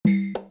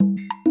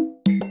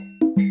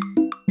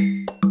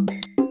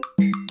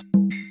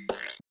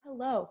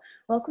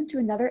Welcome to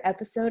another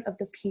episode of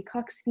the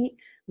Peacock's Feet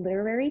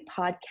Literary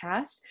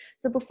Podcast.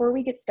 So before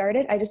we get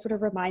started, I just want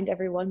to remind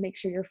everyone, make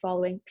sure you're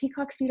following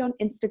Peacock's Feet on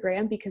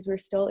Instagram because we're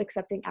still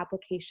accepting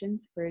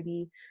applications for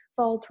the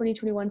fall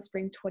 2021,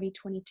 spring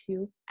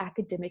 2022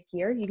 academic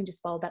year. You can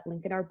just follow that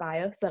link in our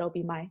bio, so that'll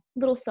be my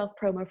little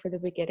self-promo for the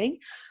beginning.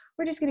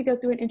 We're just going to go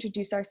through and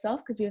introduce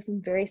ourselves because we have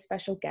some very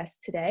special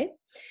guests today.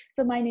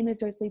 So my name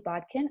is Rosalie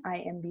Bodkin.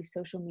 I am the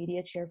social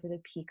media chair for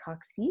the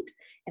Peacock's Feet,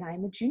 and I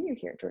am a junior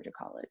here at Georgia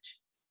College.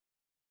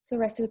 So the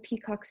rest of the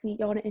Peacock's Feet,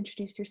 y'all want to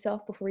introduce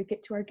yourself before we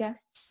get to our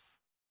guests?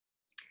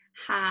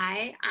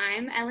 Hi,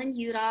 I'm Ellen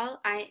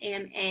Udall. I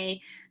am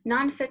a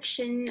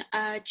nonfiction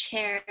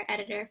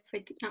editor for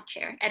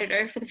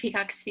the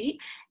Peacock's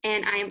Feet,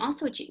 and I am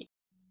also a junior.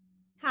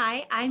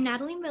 Hi, I'm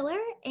Natalie Miller,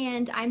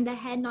 and I'm the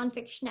head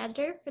nonfiction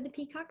editor for the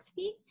Peacock's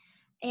Feet,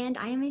 and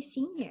I am a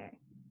senior.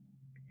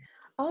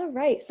 All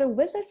right, so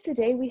with us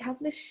today, we have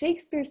the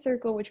Shakespeare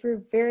Circle, which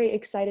we're very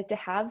excited to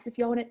have. So if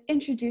y'all want to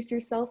introduce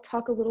yourself,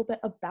 talk a little bit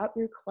about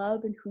your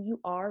club and who you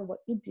are, what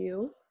you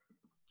do.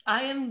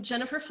 I am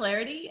Jennifer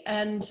Flaherty,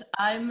 and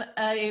I'm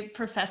a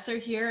professor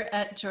here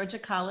at Georgia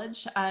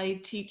College. I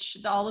teach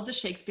all of the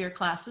Shakespeare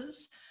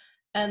classes.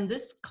 And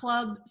this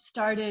club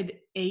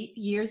started 8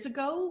 years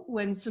ago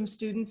when some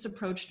students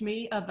approached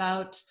me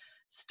about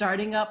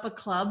starting up a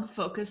club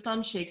focused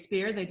on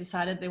Shakespeare. They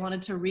decided they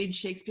wanted to read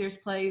Shakespeare's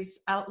plays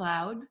out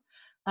loud.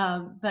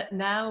 But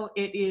now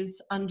it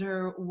is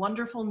under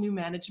wonderful new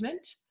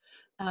management,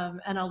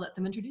 and I'll let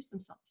them introduce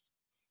themselves.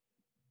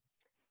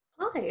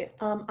 Hi,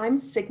 I'm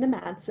Signa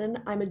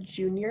Madsen. I'm a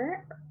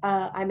junior.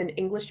 I'm an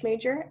English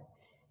major.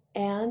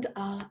 And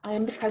I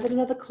am the president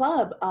of the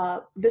club.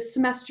 This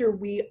semester,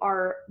 we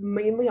are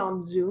mainly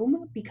on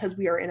Zoom because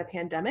we are in a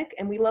pandemic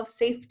and we love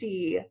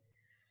safety.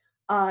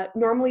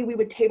 Normally, we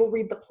would table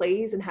read the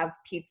plays and have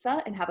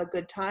pizza and have a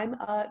good time.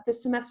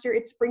 This semester,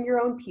 it's bring your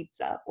own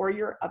pizza or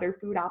your other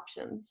food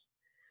options.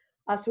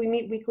 So we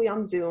meet weekly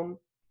on Zoom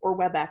or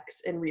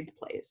WebEx and read the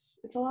plays.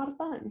 It's a lot of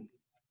fun.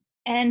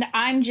 And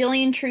I'm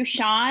Jillian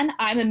Truchon.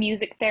 I'm a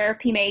music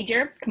therapy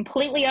major,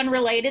 completely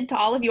unrelated to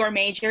all of your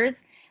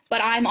majors.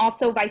 But I'm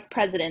also vice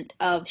president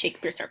of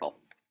Shakespeare Circle.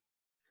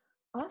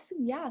 Awesome,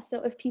 yeah.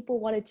 So if people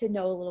wanted to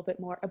know a little bit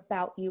more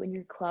about you and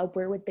your club,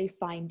 where would they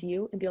find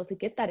you and be able to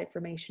get that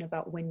information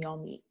about when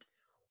y'all meet?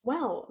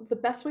 Well, the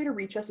best way to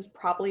reach us is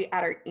probably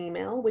at our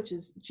email, which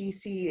is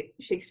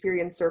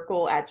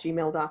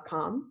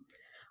gcshakespeareancircle@gmail.com.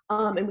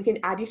 And we can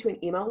add you to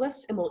an email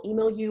list, and we'll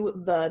email you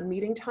the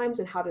meeting times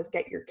and how to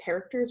get your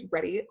characters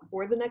ready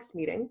for the next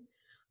meeting.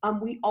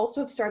 We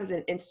also have started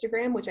an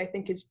Instagram, which I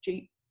think is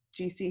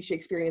GC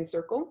Shakespearean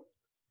Circle.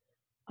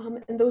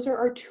 And those are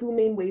our two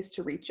main ways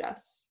to reach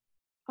us.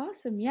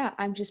 Awesome. Yeah,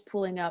 I'm just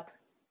pulling up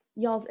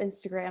y'all's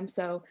Instagram.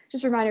 So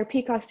just a reminder,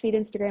 Peacock's Feet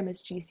Instagram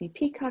is GC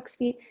Peacock's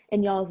Feet,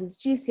 and y'all's is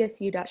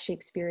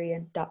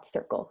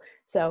gcsu.shakespearean.circle.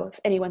 So if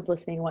anyone's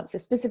listening and wants to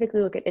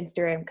specifically look at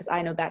Instagram, because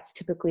I know that's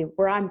typically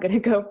where I'm going to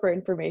go for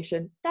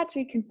information, that's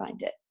where you can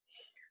find it.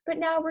 But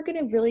now we're going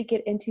to really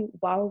get into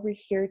why we're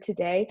here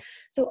today.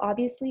 So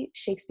obviously,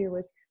 Shakespeare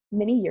was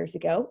many years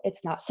ago.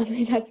 It's not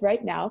something that's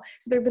right now.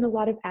 So there have been a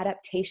lot of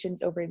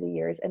adaptations over the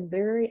years, and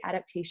literary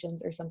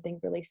adaptations are something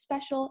really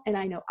special, and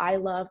I know I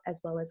love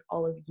as well as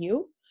all of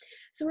you.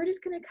 So we're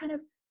just going to kind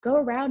of go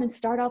around and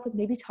start off with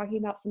maybe talking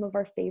about some of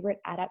our favorite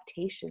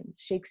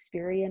adaptations,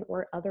 Shakespearean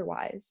or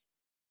otherwise.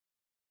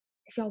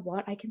 If y'all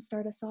want, I can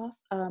start us off.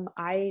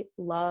 I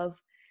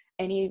love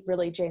any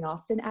really Jane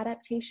Austen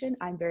adaptation.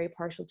 I'm very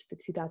partial to the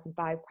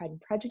 2005 Pride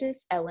and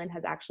Prejudice. Ellen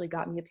has actually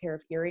got me a pair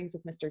of earrings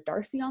with Mr.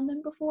 Darcy on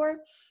them before.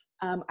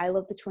 I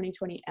love the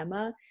 2020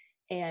 Emma,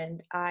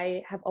 and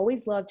I have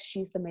always loved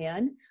She's the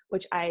Man,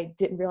 which I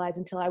didn't realize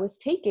until I was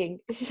taking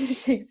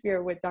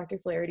Shakespeare with Dr.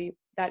 Flaherty.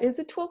 That is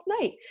a 12th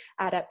Night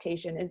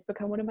adaptation, and it's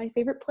become one of my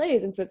favorite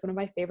plays, and so it's one of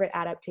my favorite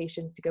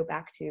adaptations to go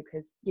back to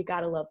because you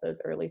gotta love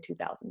those early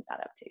 2000s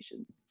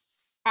adaptations.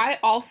 I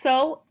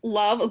also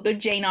love a good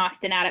Jane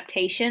Austen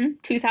adaptation.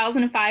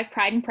 2005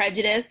 Pride and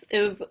Prejudice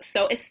is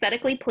so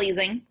aesthetically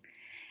pleasing.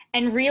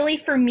 And really,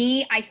 for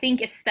me, I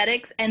think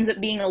aesthetics ends up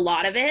being a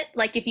lot of it.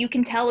 Like, if you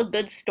can tell a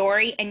good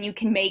story and you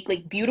can make,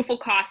 like, beautiful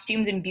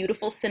costumes and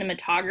beautiful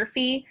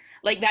cinematography,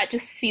 like, that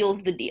just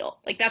seals the deal.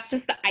 Like, that's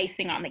just the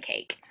icing on the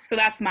cake. So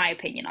that's my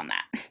opinion on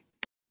that.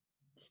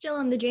 Still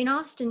on the Jane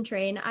Austen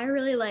train, I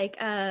really like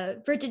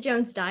Bridget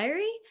Jones'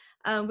 Diary,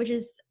 which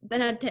is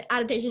an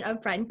adaptation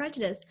of Pride and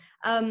Prejudice.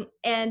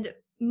 And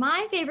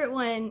my favorite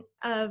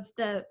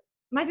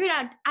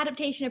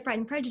adaptation of Pride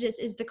and Prejudice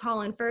is the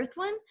Colin Firth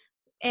one.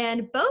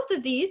 And both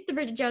of these, the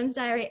Bridget Jones'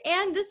 Diary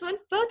and this one,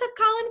 both have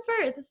Colin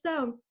Firth.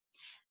 So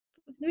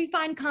we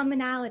find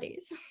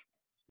commonalities.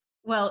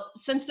 Well,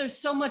 since there's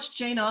so much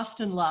Jane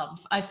Austen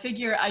love, I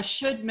figure I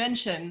should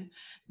mention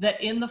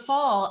that in the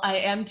fall, I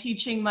am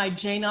teaching my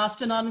Jane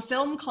Austen on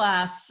film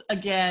class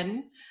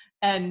again,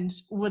 and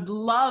would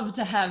love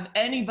to have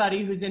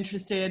anybody who's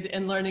interested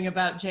in learning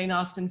about Jane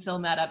Austen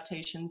film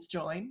adaptations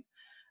join.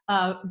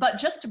 But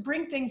just to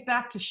bring things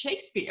back to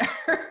Shakespeare,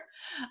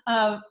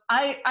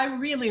 I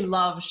really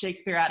love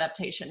Shakespeare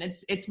adaptation.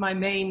 It's my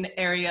main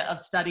area of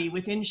study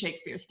within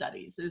Shakespeare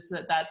studies.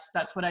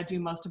 That's what I do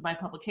most of my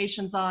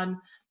publications on,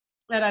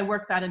 and I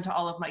work that into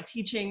all of my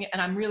teaching.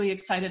 And I'm really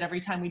excited every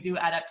time we do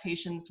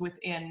adaptations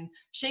within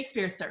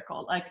Shakespeare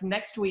Circle. Like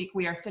next week,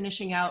 we are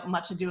finishing out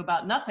Much Ado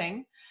About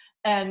Nothing,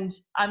 and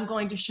I'm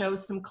going to show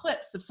some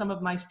clips of some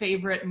of my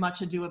favorite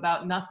Much Ado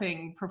About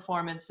Nothing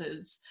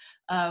performances,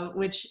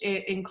 which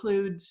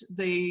includes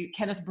the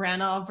Kenneth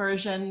Branagh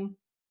version,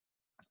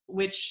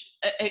 which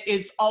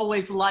is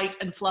always light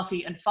and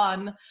fluffy and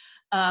fun,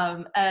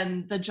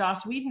 and the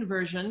Joss Whedon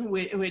version,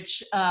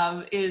 which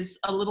is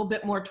a little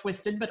bit more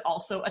twisted, but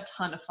also a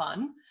ton of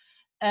fun.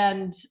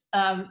 And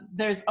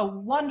there's a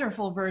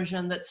wonderful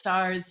version that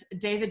stars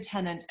David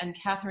Tennant and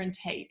Catherine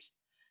Tate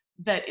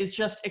that is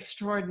just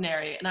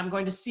extraordinary. And I'm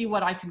going to see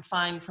what I can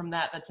find from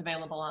that that's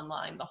available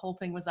online. The whole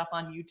thing was up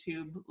on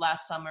YouTube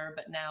last summer,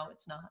 but now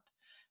it's not.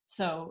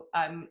 So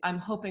I'm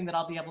hoping that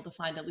I'll be able to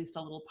find at least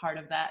a little part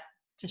of that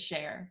to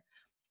share.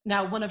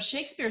 Now, one of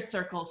Shakespeare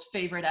Circle's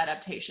favorite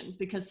adaptations,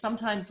 because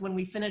sometimes when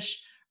we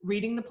finish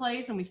reading the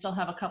plays and we still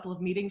have a couple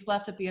of meetings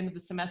left at the end of the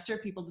semester,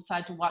 people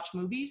decide to watch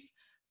movies.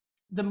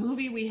 The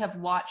movie we have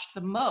watched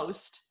the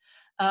most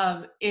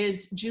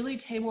is Julie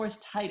Taymor's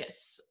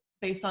Titus,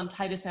 based on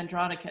Titus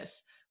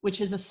Andronicus,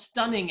 which is a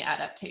stunning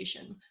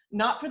adaptation.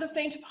 Not for the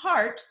faint of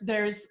heart.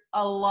 There's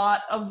a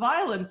lot of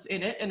violence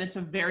in it, and it's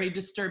a very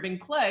disturbing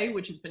play,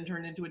 which has been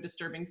turned into a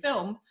disturbing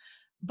film,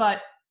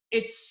 but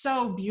it's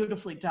so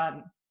beautifully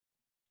done.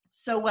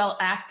 So well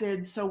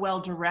acted, so well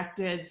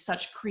directed,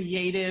 such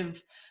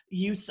creative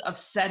use of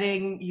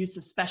setting, use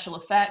of special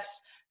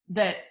effects,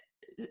 that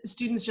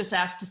students just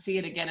ask to see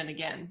it again and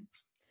again.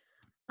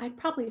 I'd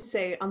probably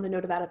say, on the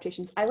note of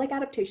adaptations, I like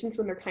adaptations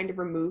when they're kind of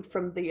removed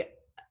from the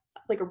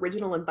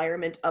original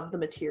environment of the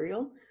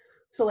material.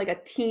 So like a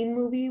teen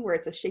movie where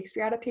it's a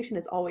Shakespeare adaptation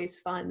is always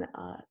fun,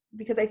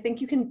 because I think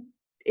you can,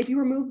 if you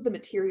remove the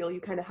material,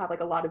 you kind of have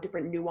like a lot of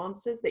different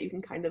nuances that you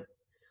can kind of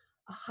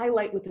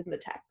highlight within the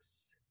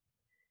text.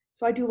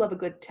 So I do love a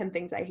good 10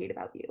 Things I Hate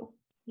About You.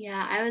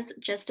 Yeah, I was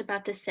just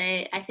about to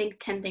say, I think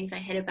 10 Things I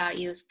Hate About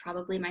You is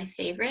probably my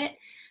favorite,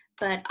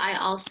 but I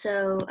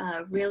also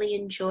really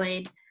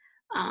enjoyed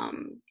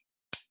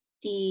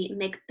the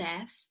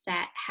Macbeth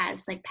that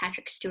has like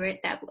Patrick Stewart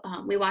that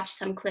we watched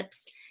some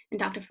clips in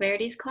Dr.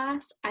 Flaherty's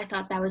class. I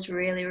thought that was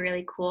really,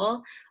 really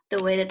cool.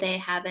 The way that they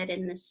have it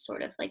in this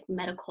sort of like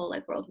medical,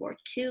 like World War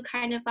II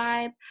kind of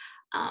vibe.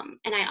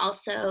 And I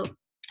also,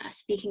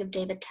 speaking of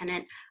David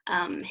Tennant,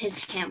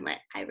 his Hamlet,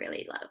 I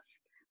really love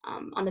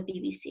on the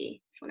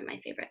BBC. It's one of my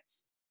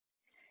favorites.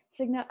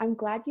 Signa, I'm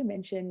glad you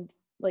mentioned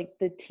like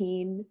the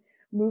teen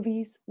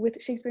movies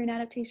with Shakespearean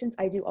adaptations.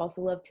 I do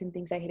also love 10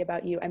 Things I Hate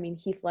About You. I mean,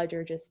 Heath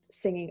Ledger just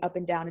singing up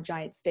and down a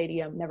giant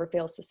stadium never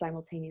fails to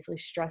simultaneously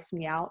stress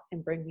me out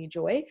and bring me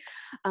joy,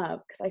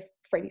 because I'm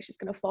afraid he's just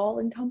going to fall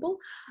and tumble.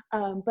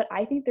 But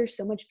I think there's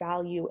so much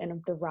value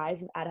in the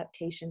rise of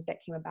adaptations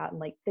that came about in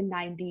like the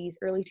 90s,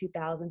 early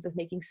 2000s, of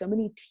making so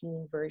many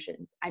teen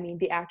versions. I mean,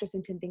 the actress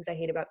in 10 Things I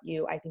Hate About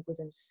You, I think, was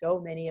in so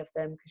many of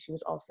them because she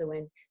was also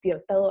in the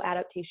Othello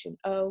adaptation,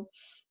 Oh.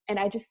 And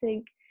I just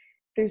think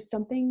there's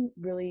something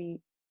really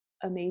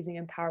amazing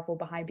and powerful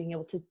behind being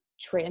able to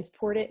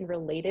transport it and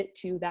relate it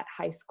to that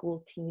high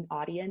school teen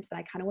audience. And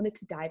I kind of wanted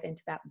to dive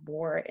into that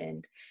more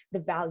and the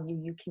value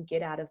you can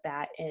get out of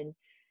that and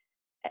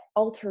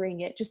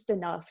altering it just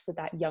enough so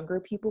that younger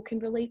people can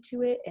relate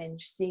to it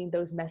and seeing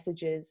those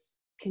messages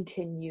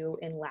continue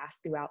and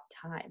last throughout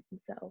time.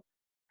 And so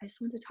I just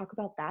wanted to talk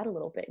about that a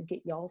little bit and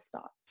get y'all's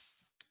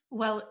thoughts.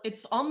 Well,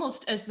 it's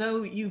almost as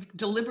though you've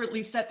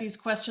deliberately set these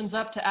questions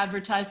up to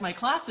advertise my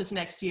classes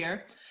next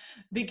year,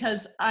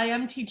 because I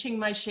am teaching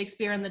my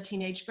Shakespeare and the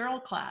Teenage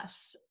Girl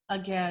class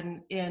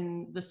again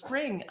in the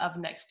spring of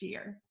next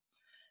year.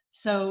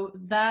 So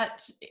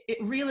that it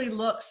really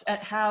looks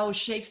at how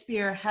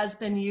Shakespeare has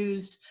been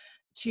used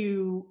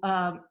to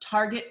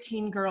target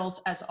teen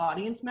girls as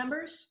audience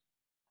members,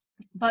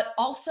 but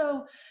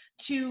also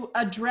to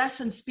address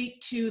and speak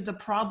to the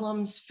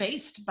problems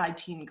faced by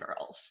teen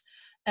girls.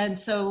 And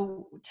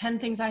so 10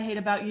 Things I Hate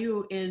About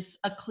You is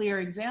a clear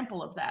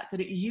example of that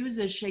it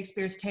uses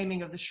Shakespeare's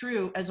Taming of the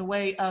Shrew as a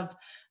way of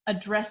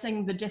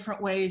addressing the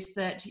different ways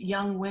that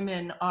young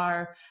women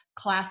are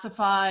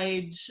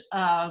classified,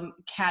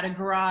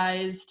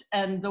 categorized,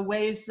 and the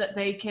ways that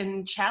they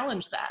can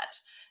challenge that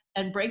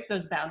and break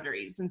those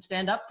boundaries and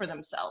stand up for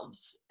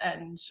themselves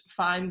and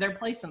find their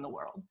place in the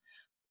world.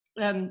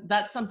 And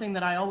that's something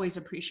that I always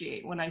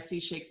appreciate when I see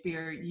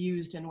Shakespeare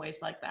used in ways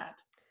like that.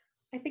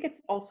 I think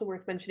it's also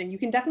worth mentioning, you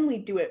can definitely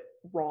do it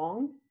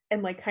wrong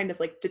and like kind of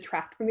like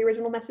detract from the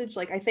original message.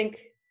 Like I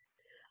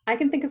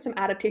can think of some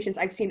adaptations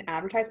I've seen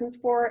advertisements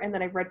for and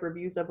then I've read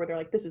reviews of where they're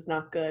like, this is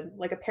not good.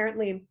 Like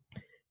apparently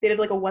they did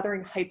like a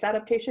Wuthering Heights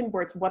adaptation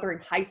where it's Wuthering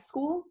High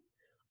School,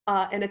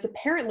 and it's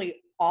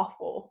apparently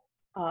awful,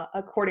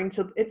 according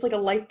to, it's like a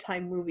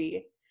Lifetime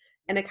movie,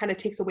 and it kind of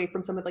takes away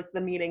from some of like the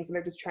meanings, and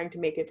they're just trying to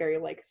make it very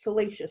like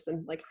salacious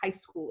and like high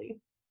schooly.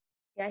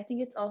 Yeah, I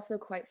think it's also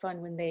quite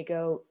fun when they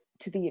go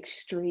to the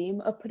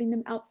extreme of putting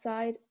them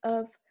outside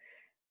of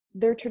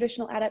their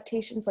traditional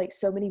adaptations. Like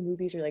so many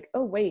movies are like,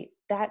 oh wait,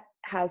 that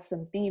has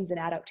some themes and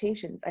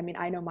adaptations. I mean,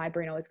 I know my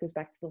brain always goes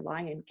back to The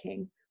Lion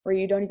King, where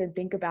you don't even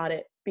think about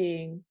it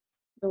being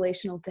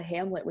relational to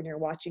Hamlet when you're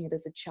watching it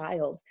as a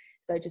child.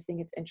 So I just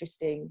think it's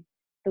interesting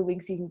the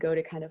links you can go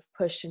to kind of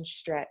push and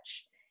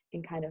stretch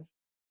and kind of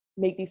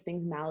make these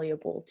things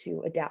malleable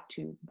to adapt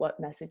to what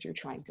message you're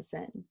trying to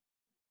send.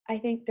 I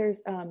think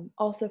there's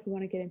also, if we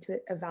want to get into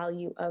it, a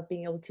value of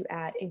being able to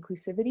add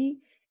inclusivity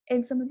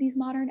in some of these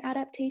modern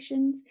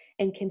adaptations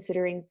and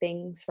considering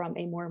things from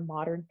a more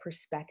modern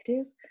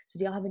perspective. So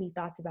do y'all have any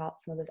thoughts about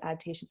some of those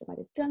adaptations that might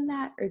have done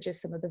that, or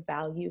just some of the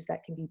values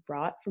that can be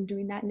brought from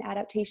doing that in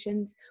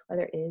adaptations,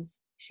 whether it is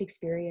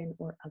Shakespearean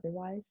or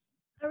otherwise?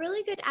 A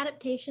really good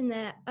adaptation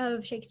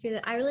of Shakespeare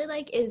that I really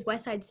like is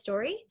West Side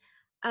Story.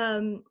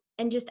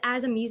 And just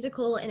as a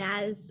musical and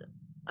as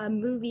a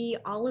movie,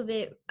 all of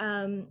it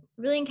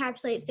really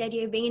encapsulates the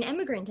idea of being an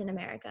immigrant in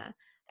America.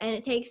 And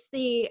it takes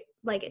the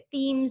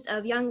themes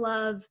of young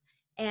love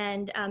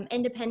and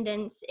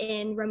independence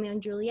in Romeo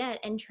and Juliet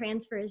and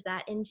transfers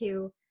that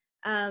into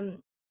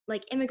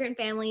immigrant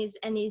families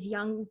and these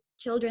young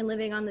children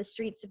living on the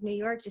streets of New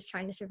York just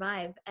trying to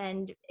survive.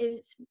 And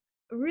it's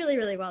really,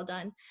 really well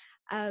done.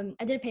 I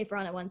did a paper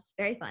on it once,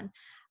 very fun.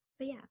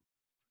 But yeah.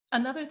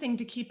 Another thing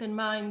to keep in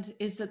mind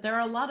is that there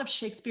are a lot of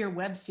Shakespeare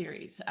web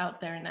series out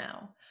there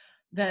now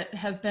that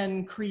have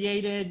been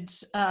created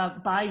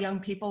by young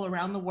people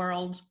around the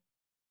world,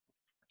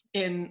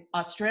 in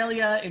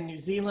Australia, in New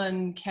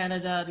Zealand,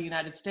 Canada, the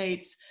United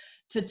States,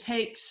 to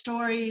take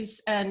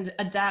stories and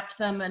adapt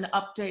them and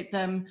update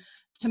them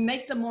to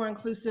make them more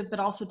inclusive, but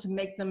also to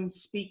make them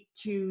speak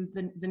to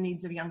the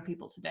needs of young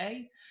people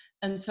today.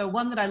 And so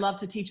one that I love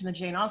to teach in the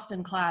Jane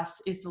Austen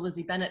class is the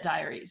Lizzie Bennet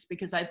Diaries,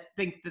 because I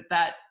think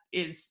that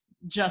is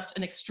just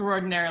an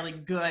extraordinarily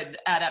good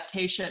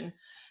adaptation.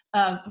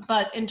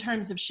 But in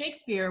terms of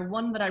Shakespeare,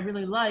 one that I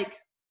really like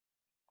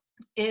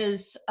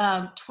is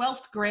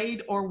 12th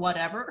Grade or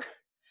Whatever,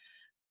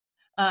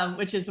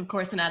 which is, of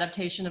course, an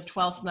adaptation of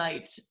Twelfth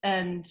Night.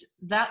 And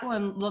that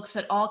one looks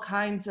at all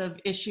kinds of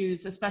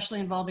issues, especially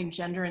involving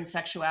gender and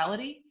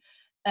sexuality,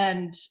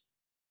 and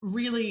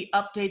really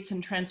updates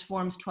and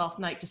transforms Twelfth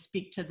Night to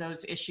speak to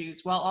those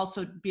issues while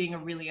also being a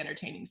really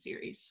entertaining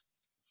series.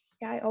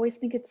 Yeah, I always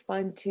think it's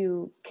fun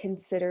to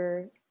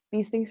consider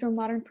these things from a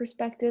modern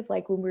perspective.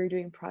 Like when we were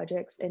doing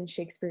projects in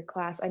Shakespeare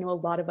class, I know a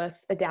lot of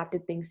us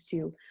adapted things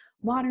to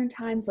modern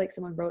times, like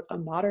someone wrote a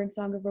modern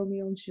Song of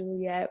Romeo and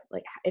Juliet,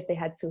 like if they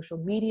had social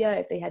media,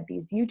 if they had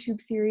these YouTube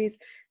series.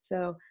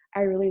 So I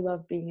really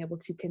love being able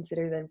to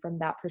consider them from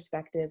that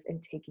perspective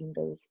and taking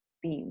those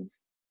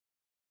themes.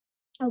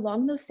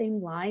 Along those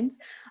same lines,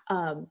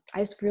 I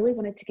just really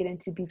wanted to get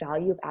into the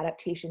value of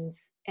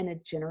adaptations in a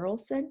general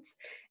sense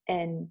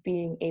and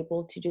being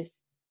able to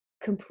just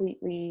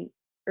completely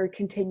or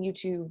continue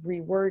to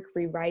rework,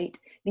 rewrite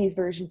these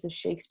versions of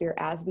Shakespeare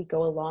as we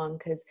go along.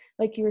 Because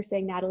like you were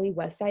saying, Natalie,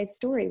 West Side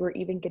Story, we're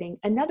even getting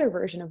another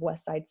version of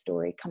West Side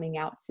Story coming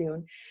out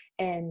soon.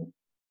 And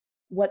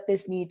what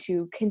this need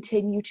to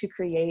continue to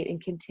create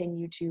and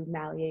continue to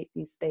malleate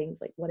these things,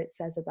 like what it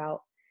says about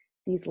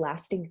these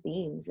lasting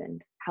themes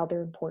and how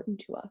they're important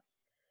to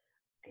us.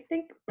 I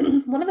think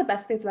one of the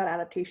best things about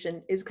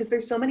adaptation is because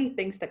there's so many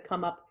things that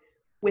come up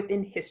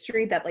within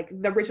history that like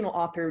the original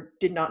author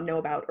did not know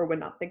about or would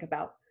not think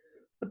about,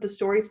 but the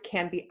stories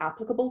can be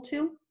applicable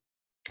to.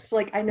 So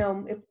like I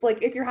know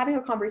if you're having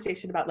a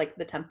conversation about like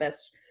The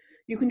Tempest,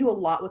 you can do a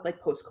lot with like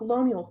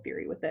post-colonial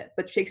theory with it,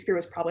 but Shakespeare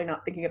was probably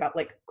not thinking about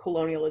like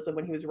colonialism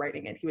when he was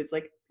writing it. He was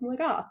like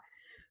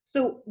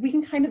so we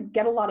can kind of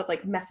get a lot of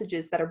like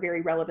messages that are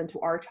very relevant to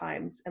our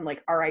times and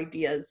like our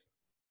ideas,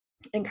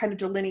 and kind of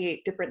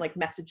delineate different like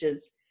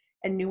messages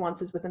and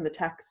nuances within the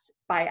text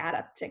by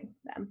adapting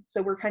them.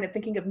 So we're kind of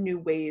thinking of new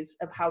ways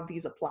of how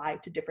these apply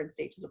to different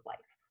stages of life.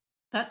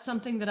 That's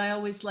something that I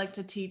always like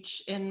to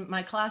teach in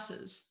my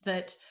classes,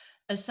 that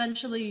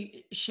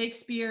essentially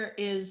Shakespeare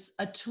is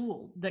a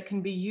tool that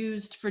can be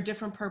used for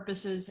different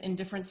purposes in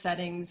different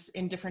settings,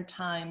 in different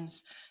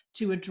times,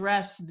 to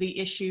address the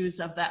issues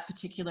of that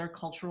particular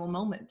cultural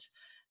moment.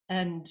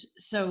 And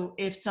so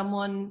if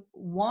someone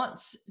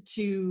wants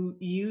to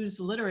use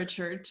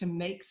literature to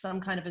make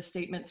some kind of a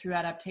statement through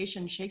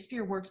adaptation,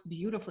 Shakespeare works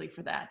beautifully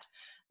for that,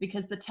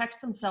 because the texts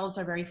themselves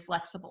are very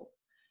flexible.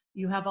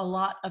 You have a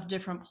lot of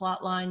different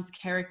plot lines,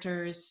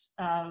 characters,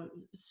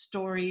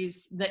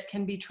 stories that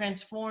can be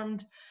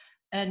transformed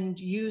and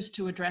used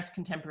to address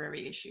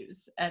contemporary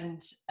issues.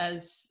 And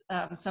as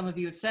some of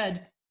you have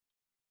said,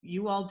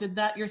 you all did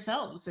that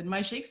yourselves in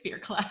my Shakespeare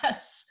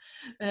class.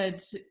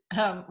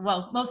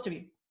 Well, most of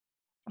you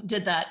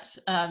did that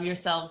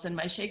yourselves in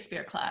my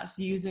Shakespeare class,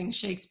 using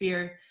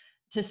Shakespeare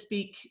to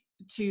speak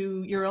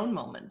to your own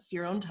moments,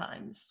 your own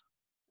times.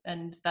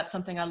 And that's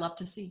something I love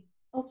to see.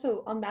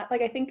 Also on that,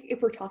 like I think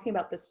if we're talking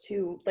about this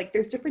too, like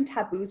there's different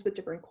taboos with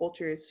different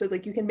cultures. So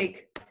like you can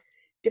make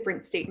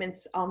different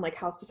statements on like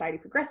how society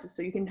progresses.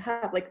 So you can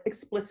have like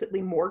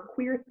explicitly more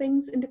queer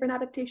things in different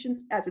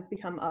adaptations as it's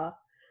become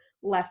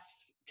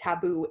less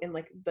taboo in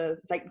like the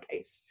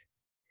zeitgeist.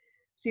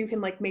 So you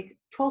can like make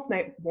Twelfth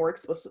Night more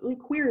explicitly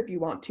queer if you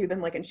want to, than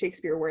like in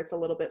Shakespeare where it's a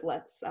little bit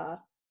less,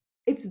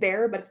 it's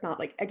there, but it's not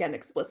like, again,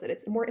 explicit.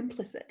 It's more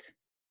implicit.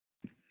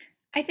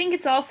 I think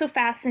it's also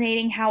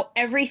fascinating how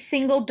every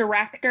single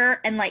director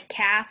and like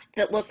cast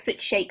that looks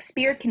at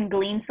Shakespeare can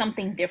glean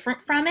something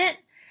different from it.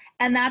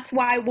 And that's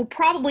why we'll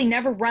probably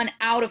never run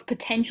out of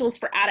potentials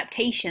for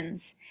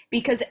adaptations,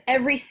 because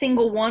every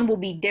single one will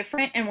be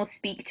different and will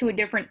speak to a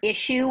different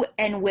issue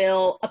and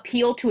will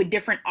appeal to a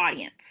different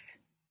audience.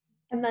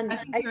 And then I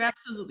think you're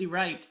absolutely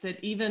right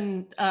that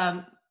even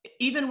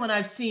when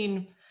I've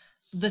seen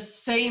the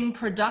same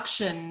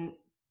production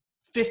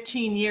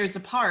 15 years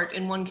apart,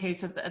 in one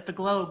case at the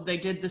Globe, they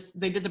did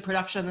the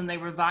production and they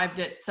revived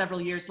it several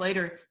years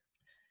later.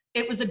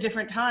 It was a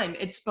different time.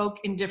 It spoke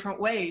in different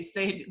ways.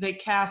 They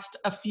cast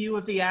a few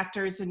of the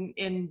actors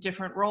in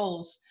different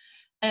roles.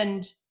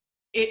 And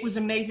it was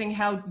amazing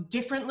how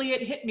differently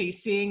it hit me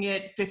seeing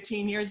it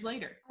 15 years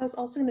later. I was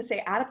also going to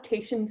say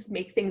adaptations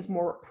make things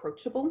more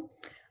approachable.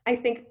 I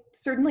think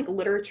certain like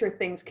literature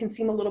things can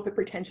seem a little bit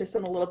pretentious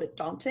and a little bit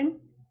daunting.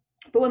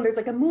 But when there's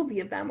like a movie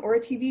of them or a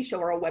TV show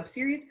or a web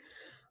series,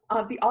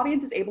 the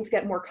audience is able to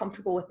get more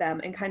comfortable with them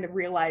and kind of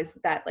realize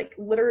that like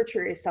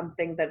literature is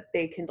something that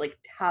they can like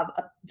have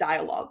a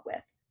dialogue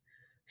with.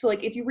 So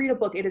like if you read a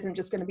book, it isn't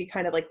just going to be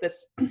kind of like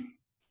this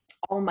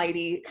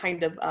almighty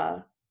kind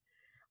of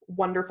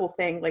wonderful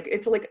thing. Like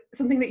it's like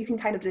something that you can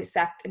kind of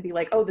dissect and be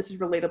like, oh, this is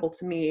relatable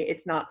to me.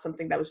 It's not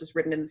something that was just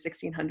written in the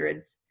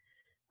 1600s.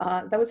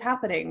 That was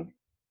happening,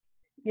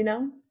 you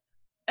know?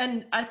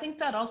 And I think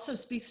that also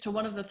speaks to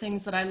one of the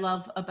things that I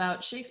love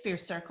about Shakespeare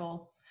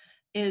Circle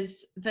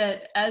is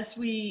that as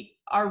we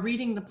are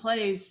reading the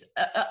plays,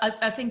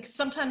 I think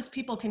sometimes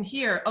people can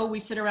hear, oh,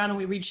 we sit around and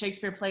we read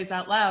Shakespeare plays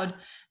out loud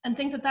and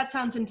think that that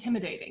sounds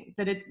intimidating,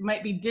 that it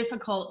might be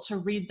difficult to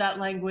read that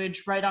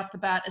language right off the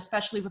bat,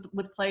 especially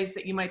with plays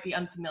that you might be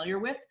unfamiliar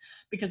with,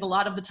 because a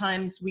lot of the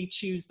times we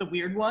choose the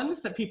weird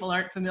ones that people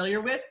aren't familiar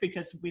with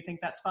because we think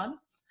that's fun.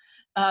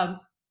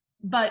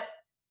 But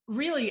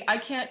really, I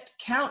can't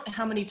count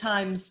how many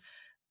times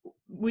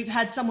we've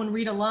had someone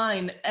read a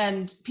line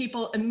and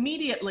people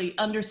immediately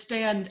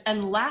understand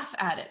and laugh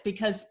at it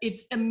because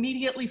it's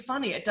immediately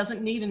funny. It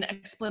doesn't need an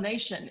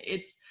explanation.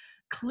 It's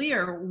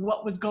clear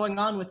what was going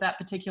on with that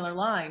particular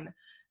line.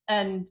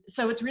 And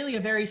so it's really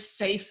a very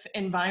safe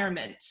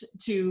environment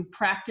to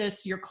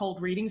practice your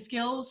cold reading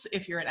skills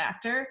if you're an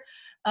actor,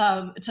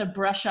 to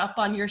brush up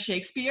on your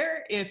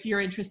Shakespeare if you're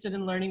interested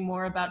in learning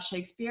more about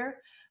Shakespeare,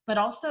 but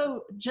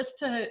also just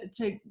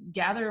to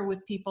gather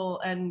with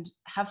people and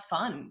have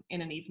fun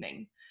in an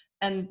evening.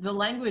 And the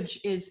language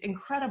is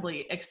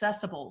incredibly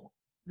accessible,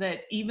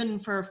 that even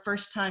for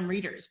first-time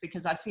readers,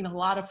 because I've seen a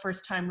lot of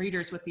first-time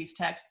readers with these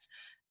texts,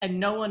 and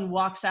no one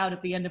walks out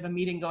at the end of a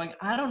meeting going,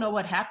 I don't know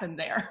what happened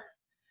there.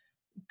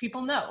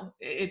 People know,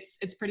 it's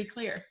pretty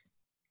clear.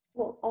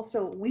 Well,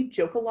 also, we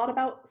joke a lot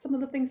about some of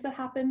the things that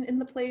happen in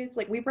the plays.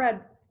 Like we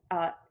read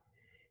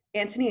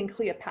Antony and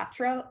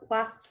Cleopatra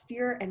last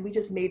year, and we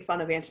just made fun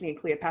of Antony and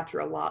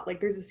Cleopatra a lot. Like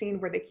there's a scene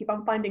where they keep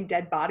on finding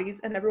dead bodies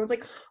and everyone's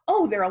like,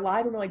 oh, they're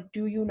alive. And we're like,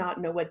 do you not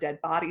know what dead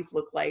bodies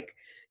look like?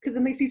 Because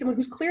then they see someone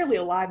who's clearly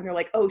alive and they're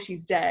like, oh,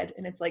 she's dead.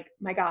 And it's like,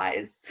 my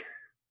guys,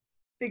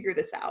 figure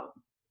this out.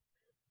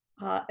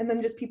 And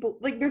then just people,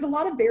 like there's a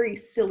lot of very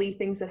silly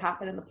things that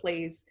happen in the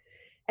plays.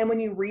 And when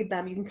you read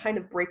them, you can kind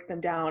of break them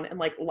down and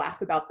like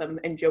laugh about them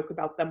and joke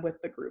about them with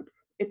the group.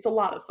 It's a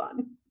lot of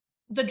fun.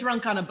 The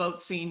drunk on a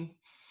boat scene.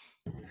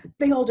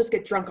 They all just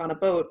get drunk on a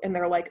boat and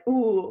they're like,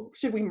 ooh,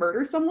 should we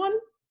murder someone?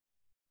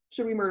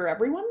 Should we murder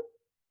everyone?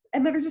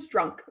 And then they're just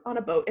drunk on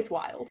a boat. It's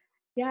wild.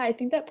 Yeah, I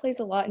think that plays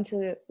a lot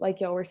into,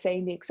 like y'all were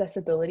saying, the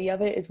accessibility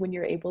of it is when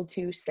you're able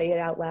to say it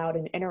out loud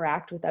and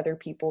interact with other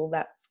people.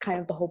 That's kind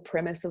of the whole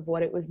premise of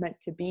what it was meant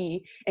to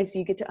be. And so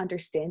you get to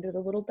understand it a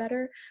little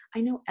better.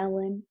 I know,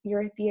 Ellen,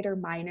 you're a theater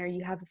minor.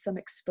 You have some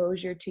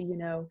exposure to, you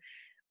know,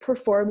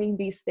 performing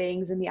these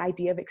things and the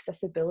idea of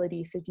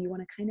accessibility. So do you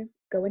want to kind of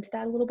go into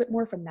that a little bit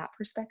more from that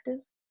perspective?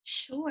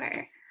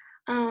 Sure.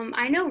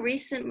 I know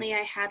recently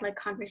I had like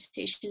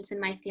conversations in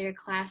my theater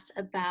class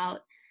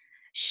about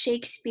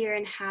Shakespeare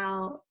and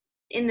how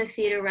in the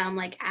theater realm,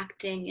 like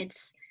acting,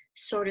 it's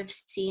sort of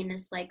seen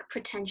as like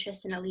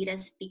pretentious and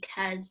elitist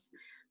because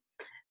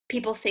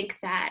people think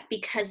that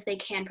because they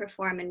can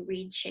perform and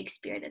read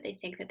Shakespeare that they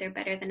think that they're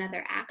better than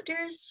other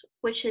actors,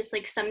 which is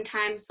like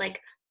sometimes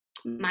like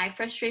my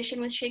frustration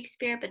with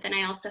Shakespeare. But then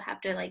I also have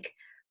to like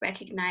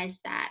recognize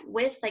that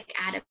with like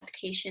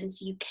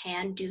adaptations you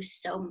can do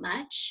so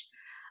much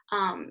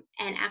and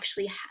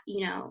actually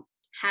you know,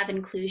 have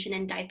inclusion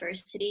and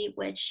diversity,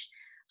 which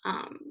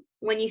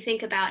when you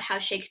think about how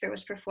Shakespeare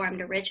was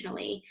performed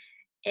originally,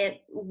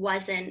 it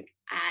wasn't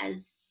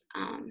as,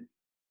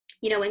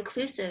 you know,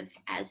 inclusive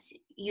as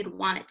you'd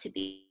want it to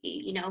be.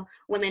 You know,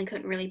 women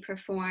couldn't really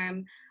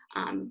perform,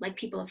 like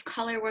people of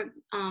color were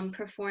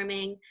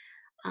performing.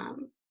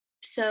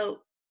 So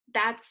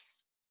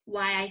that's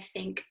why I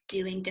think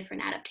doing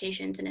different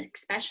adaptations, and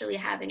especially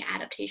having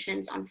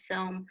adaptations on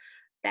film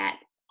that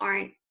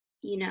aren't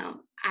you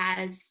know,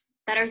 as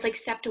that are like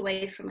stepped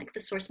away from like the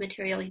source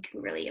material, you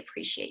can really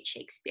appreciate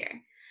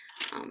Shakespeare.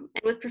 And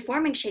with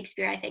performing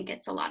Shakespeare, I think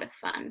it's a lot of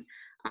fun.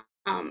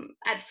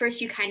 At first,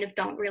 you kind of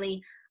don't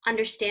really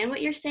understand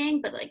what you're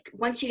saying, but like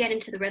once you get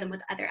into the rhythm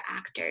with other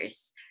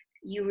actors,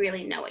 you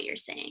really know what you're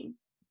saying.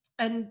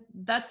 And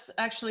that's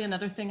actually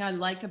another thing I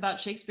like about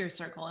Shakespeare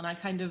Circle. And I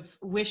kind of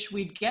wish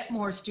we'd get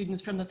more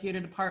students from the theater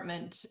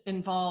department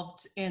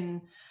involved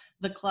in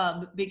the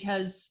club,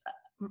 because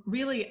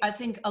really, I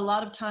think a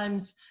lot of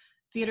times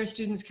theater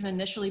students can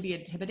initially be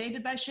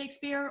intimidated by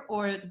Shakespeare,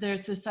 or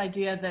there's this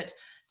idea that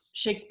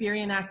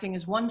Shakespearean acting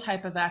is one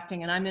type of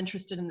acting and I'm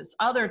interested in this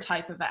other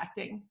type of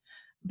acting.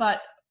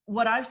 But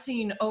what I've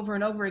seen over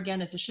and over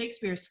again as a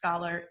Shakespeare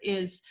scholar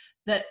is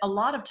that a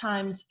lot of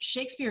times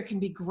Shakespeare can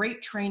be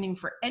great training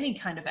for any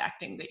kind of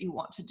acting that you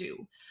want to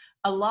do.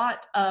 A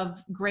lot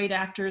of great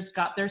actors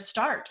got their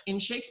start in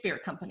Shakespeare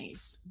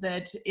companies,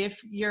 that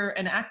if you're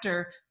an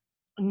actor,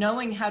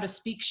 knowing how to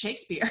speak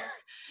Shakespeare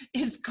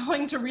is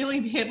going to really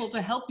be able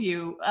to help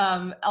you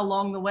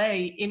along the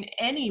way in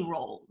any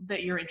role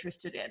that you're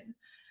interested in.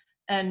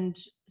 And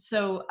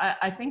so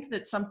I think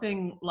that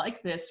something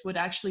like this would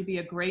actually be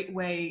a great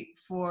way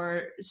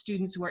for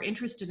students who are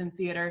interested in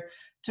theater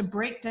to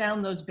break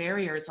down those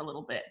barriers a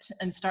little bit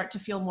and start to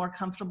feel more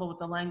comfortable with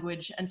the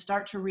language and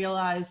start to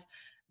realize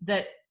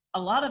that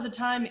a lot of the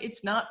time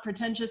it's not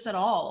pretentious at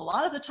all. A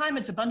lot of the time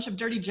it's a bunch of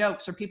dirty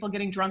jokes or people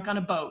getting drunk on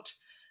a boat.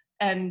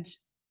 And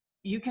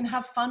you can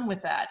have fun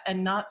with that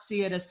and not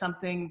see it as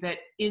something that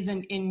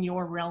isn't in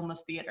your realm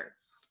of theater.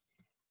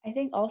 I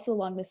think also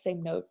along the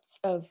same notes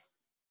of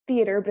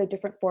theater, but a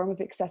different form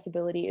of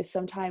accessibility, is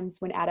sometimes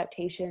when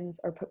adaptations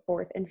are put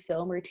forth in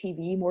film or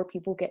TV, more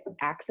people get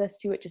access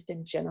to it just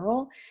in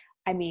general.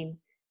 I mean,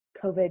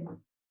 COVID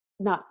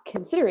not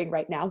considering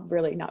right now,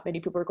 really not many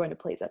people are going to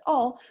plays at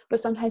all, but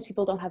sometimes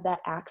people don't have that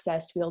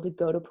access to be able to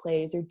go to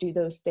plays or do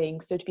those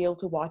things. So to be able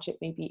to watch it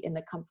maybe in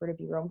the comfort of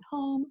your own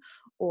home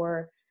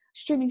or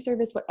streaming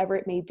service, whatever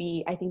it may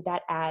be, I think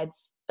that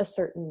adds a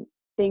certain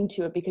thing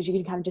to it because you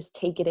can kind of just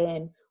take it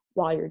in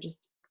while you're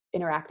just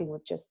interacting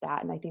with just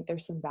that. And I think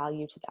there's some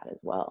value to that as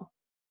well.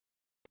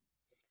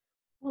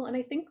 Well, and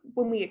I think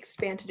when we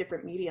expand to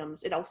different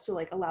mediums, it also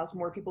like allows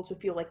more people to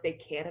feel like they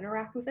can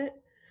interact with it.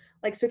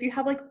 Like, so if you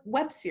have like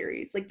web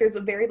series, like there's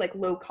a very like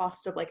low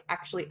cost of like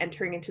actually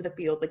entering into the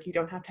field. Like you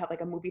don't have to have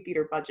like a movie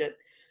theater budget.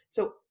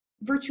 So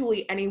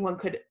virtually anyone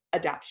could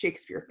adapt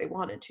Shakespeare if they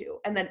wanted to.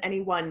 And then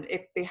anyone,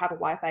 if they have a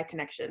Wi-Fi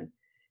connection,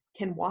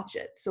 can watch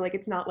it. So like,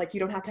 it's not like you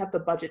don't have to have the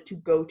budget to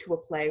go to a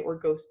play or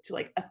go to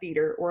like a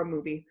theater or a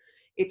movie.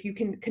 If you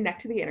can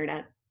connect to the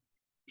internet,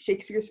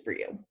 Shakespeare's for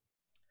you.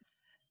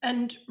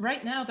 And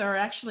right now, there are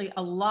actually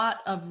a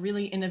lot of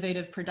really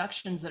innovative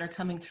productions that are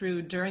coming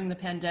through during the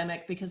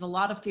pandemic, because a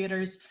lot of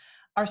theaters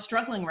are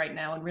struggling right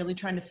now and really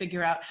trying to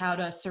figure out how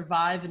to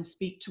survive and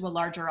speak to a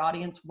larger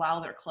audience while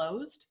they're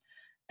closed.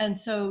 And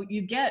so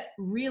you get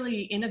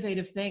really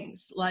innovative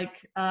things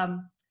like the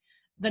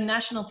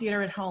National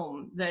Theatre at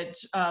Home that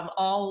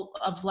all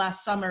of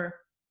last summer,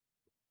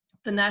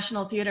 the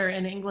National Theatre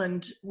in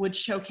England would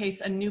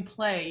showcase a new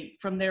play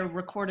from their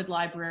recorded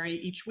library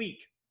each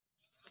week.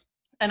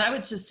 And I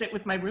would just sit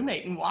with my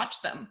roommate and watch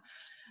them.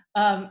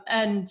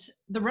 And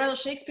the Royal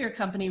Shakespeare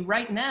Company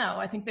right now,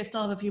 I think they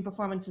still have a few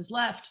performances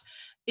left,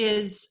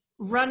 is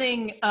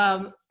running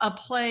a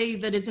play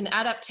that is an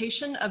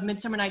adaptation of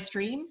Midsummer Night's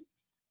Dream.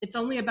 It's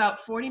only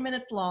about 40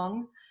 minutes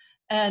long.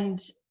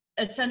 And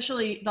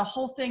essentially the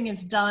whole thing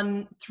is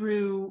done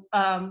through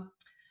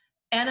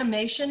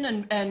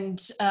animation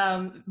and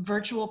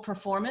virtual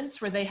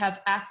performance, where they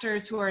have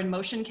actors who are in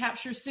motion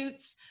capture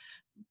suits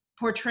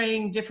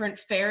portraying different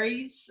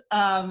fairies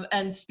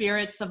and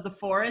spirits of the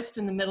forest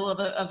in the middle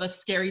of a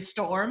scary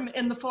storm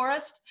in the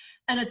forest.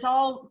 And it's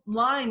all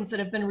lines that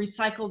have been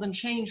recycled and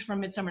changed from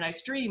Midsummer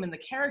Night's Dream, and the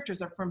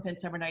characters are from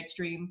Midsummer Night's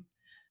Dream,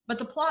 but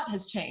the plot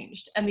has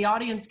changed, and the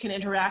audience can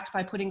interact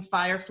by putting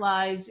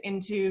fireflies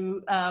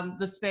into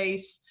the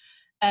space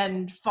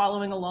and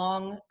following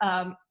along.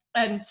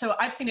 And so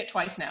I've seen it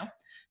twice now,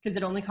 because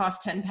it only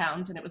cost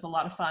 £10 and it was a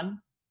lot of fun.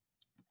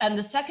 And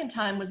the second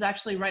time was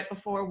actually right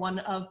before one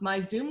of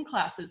my Zoom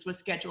classes was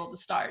scheduled to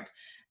start.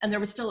 And there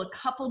was still a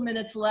couple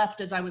minutes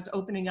left as I was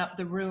opening up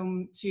the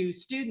room to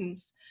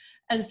students.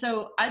 And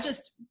so I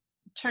just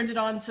turned it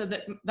on so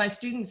that my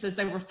students, as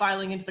they were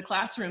filing into the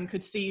classroom,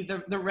 could see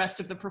the rest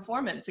of the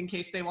performance in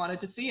case they wanted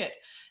to see it.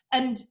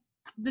 And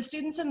the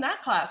students in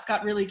that class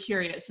got really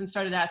curious and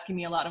started asking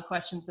me a lot of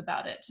questions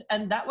about it.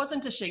 And that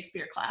wasn't a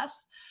Shakespeare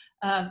class.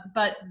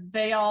 But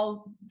they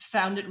all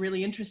found it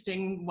really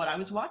interesting what I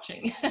was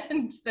watching,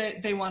 and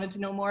they wanted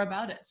to know more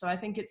about it. So I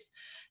think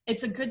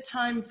it's a good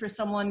time for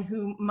someone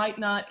who might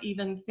not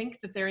even think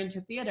that they're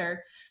into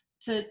theater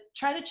to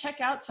try to check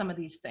out some of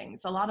these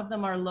things. A lot of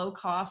them are low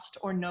cost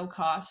or no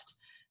cost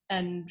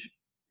and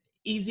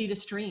easy to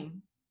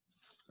stream.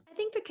 I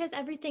think because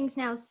everything's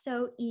now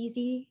so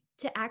easy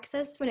to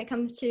access when it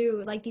comes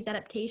to like these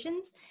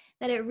adaptations,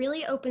 that it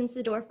really opens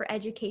the door for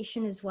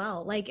education as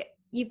well. Like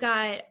you've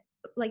got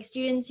like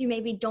students who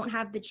maybe don't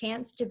have the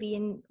chance to be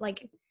in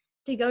like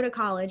to go to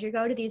college or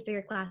go to these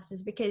bigger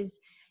classes, because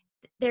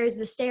there's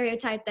the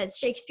stereotype that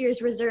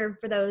Shakespeare's reserved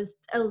for those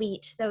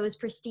elite, those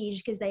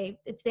prestige, because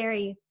it's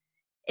very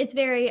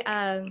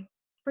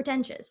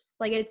pretentious.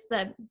 Like it's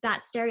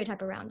that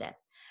stereotype around it.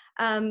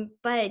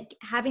 But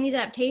having these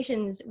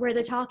adaptations where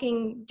they're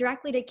talking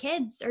directly to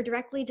kids or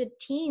directly to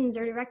teens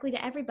or directly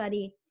to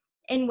everybody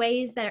in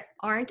ways that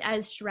aren't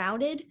as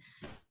shrouded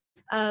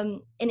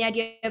in the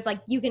idea of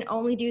like, you can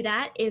only do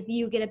that if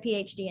you get a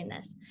PhD in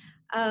this.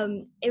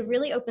 It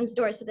really opens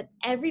doors so that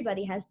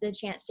everybody has the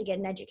chance to get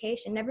an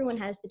education. Everyone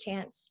has the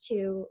chance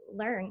to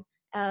learn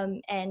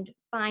and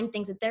find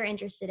things that they're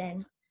interested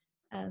in.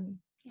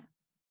 Yeah.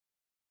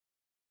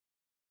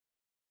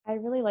 I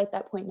really like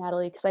that point,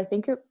 Natalie, because I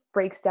think it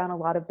breaks down a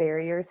lot of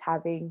barriers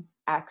having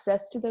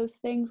access to those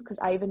things. Because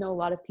I even know a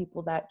lot of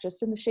people that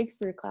just in the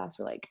Shakespeare class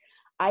were like,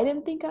 I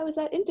didn't think I was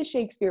that into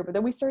Shakespeare, but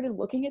then we started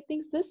looking at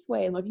things this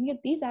way and looking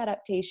at these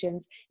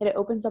adaptations, and it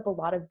opens up a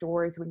lot of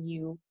doors when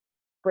you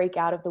break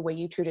out of the way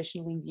you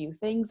traditionally view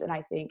things. And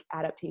I think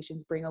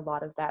adaptations bring a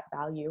lot of that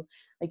value,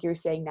 like you're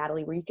saying,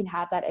 Natalie, where you can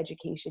have that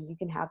education, you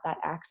can have that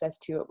access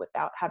to it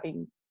without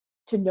having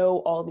to know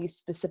all these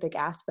specific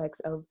aspects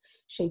of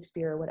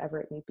Shakespeare or whatever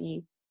it may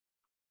be.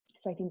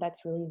 So I think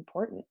that's really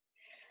important.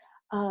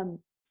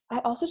 I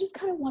also just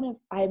kind of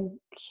I'm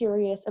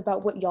curious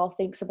about what y'all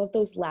think some of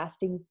those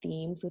lasting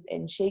themes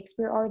within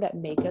Shakespeare are that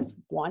make us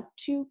want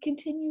to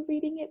continue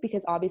reading it,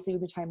 because obviously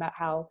we've been talking about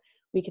how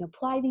we can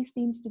apply these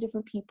themes to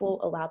different people,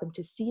 allow them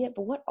to see it,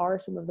 but what are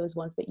some of those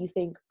ones that you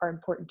think are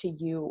important to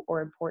you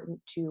or important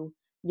to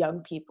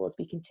young people as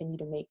we continue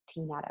to make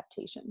teen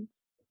adaptations,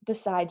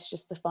 besides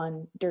just the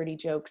fun, dirty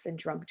jokes and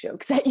drunk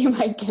jokes that you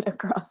might get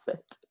across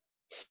it?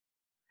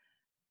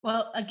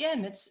 Well,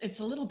 again, it's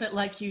a little bit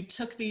like you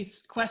took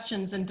these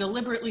questions and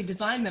deliberately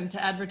designed them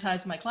to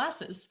advertise my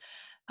classes,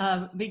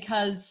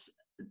 because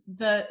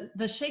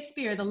the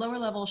Shakespeare, the lower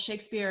level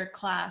Shakespeare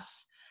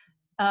class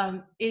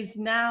is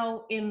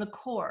now in the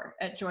core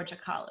at Georgia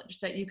College,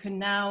 that you can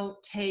now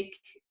take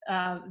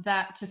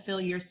that to fill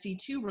your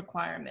C2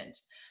 requirement.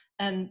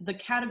 And the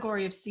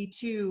category of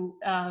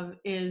C2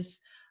 is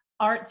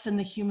arts and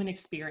the human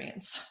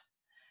experience.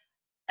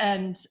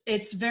 And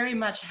it's very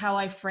much how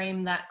I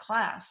frame that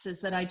class,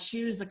 is that I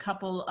choose a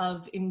couple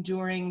of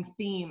enduring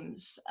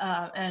themes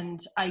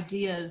and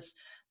ideas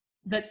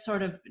that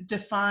sort of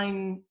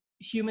define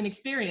human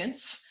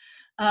experience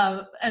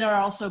and are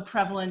also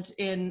prevalent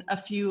in a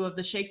few of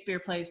the Shakespeare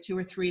plays, 2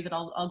 or 3 that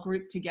I'll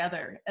group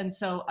together. And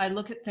so I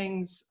look at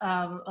things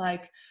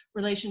like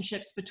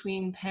relationships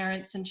between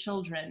parents and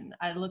children.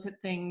 I look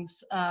at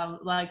things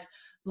like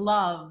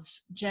love,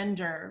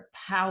 gender,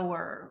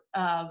 power,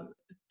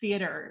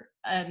 theater,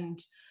 and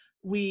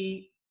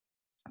we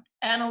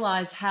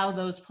analyze how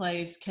those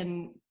plays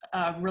can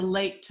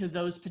relate to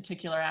those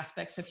particular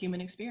aspects of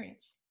human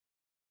experience.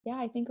 Yeah,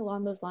 I think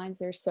along those lines,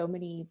 there's so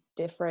many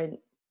different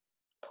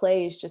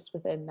plays just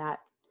within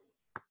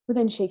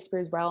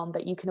Shakespeare's realm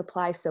that you can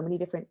apply so many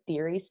different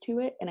theories to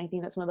it. And I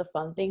think that's one of the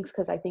fun things,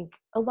 because I think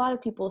a lot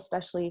of people,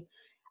 especially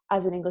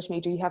as an English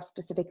major, you have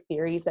specific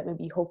theories that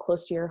maybe you hold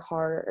close to your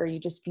heart, or you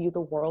just view the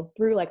world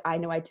through. Like I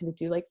know I tend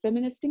to do like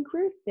feminist and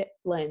queer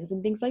lens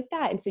and things like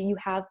that. And so you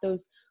have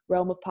those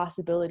realm of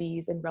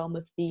possibilities and realm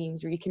of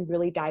themes where you can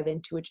really dive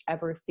into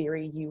whichever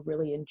theory you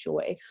really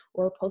enjoy,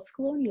 or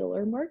post-colonial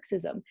or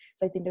Marxism.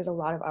 So I think there's a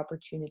lot of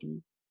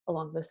opportunity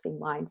along those same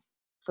lines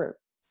for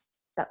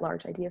that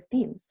large idea of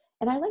themes.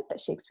 And I like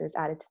that Shakespeare's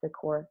added to the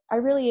core. I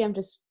really am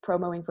just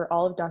promoting for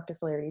all of Dr.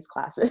 Flaherty's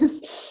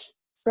classes.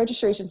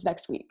 Registration's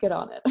next week. Get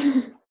on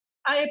it.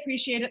 I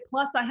appreciate it.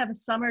 Plus, I have a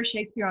summer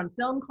Shakespeare on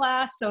Film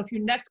class. So if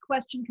your next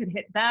question could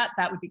hit that,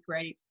 that would be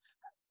great.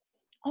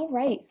 All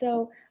right.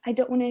 So I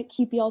don't want to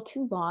keep you all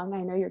too long.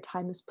 I know your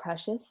time is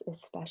precious,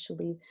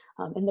 especially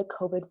in the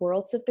COVID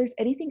world. So if there's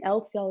anything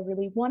else y'all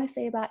really want to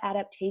say about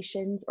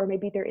adaptations, or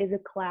maybe there is a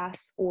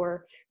class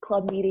or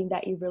club meeting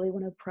that you really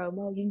want to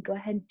promo, you can go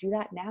ahead and do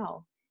that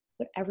now.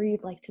 Whatever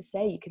you'd like to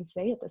say, you can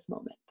say at this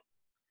moment.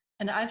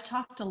 And I've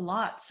talked a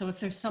lot, so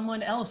if there's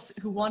someone else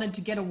who wanted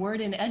to get a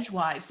word in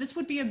edgewise, this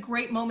would be a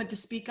great moment to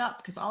speak up,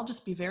 because I'll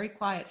just be very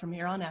quiet from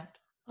here on out.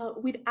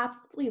 We'd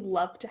absolutely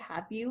love to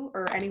have you,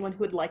 or anyone who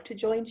would like to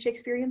join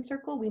Shakespearean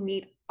Circle. We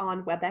meet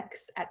on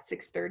WebEx at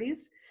 6:30,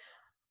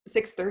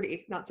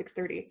 not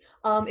 6:30.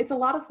 It's a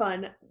lot of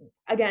fun.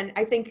 Again,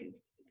 I think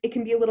it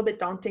can be a little bit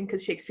daunting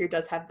because Shakespeare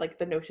does have like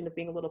the notion of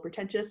being a little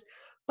pretentious,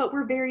 but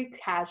we're very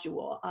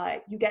casual.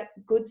 You get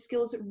good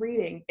skills at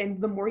reading,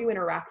 and the more you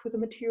interact with the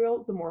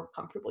material, the more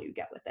comfortable you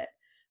get with it.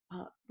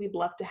 We'd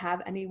love to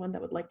have anyone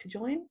that would like to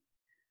join,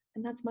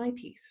 and that's my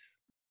piece.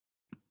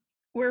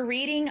 We're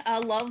reading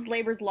Love's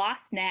Labor's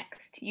Lost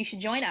next. You should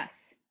join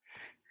us.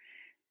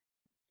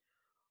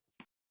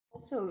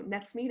 Also,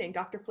 next meeting,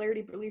 Dr.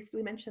 Flaherty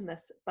briefly mentioned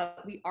this,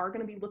 but we are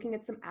going to be looking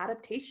at some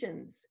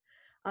adaptations.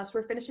 So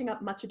we're finishing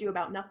up Much Ado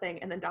About Nothing,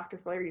 and then Dr.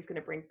 Flaherty is going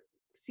to bring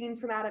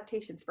scenes from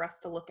adaptations for us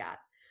to look at.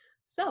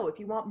 So if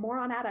you want more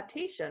on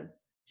adaptation,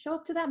 show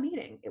up to that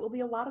meeting. It will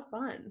be a lot of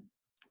fun.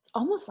 It's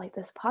almost like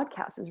this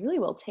podcast is really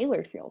well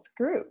tailored for y'all's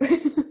group.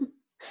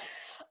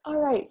 All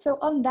right. So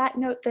on that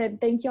note, then,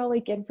 thank y'all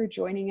again for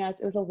joining us.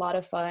 It was a lot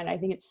of fun. I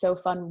think it's so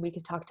fun when we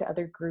could talk to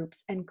other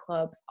groups and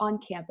clubs on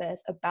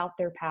campus about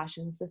their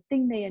passions, the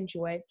thing they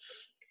enjoy.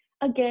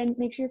 Again,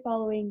 make sure you're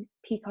following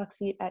Peacock's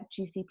Feet at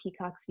GC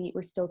Peacock's Feet.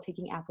 We're still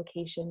taking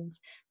applications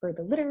for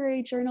the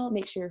literary journal.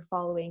 Make sure you're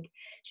following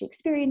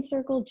Shakespearean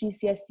Circle,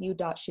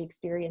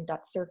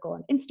 gcsu.shakespearean.circle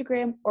on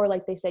Instagram, or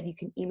like they said, you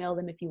can email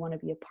them if you want to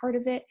be a part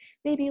of it.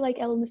 Maybe like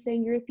Ellen was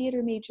saying, you're a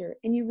theater major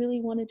and you really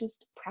want to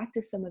just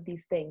practice some of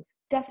these things.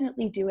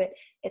 Definitely do it.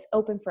 It's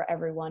open for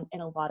everyone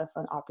and a lot of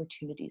fun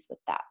opportunities with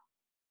that.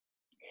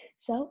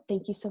 So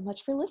thank you so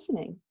much for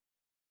listening.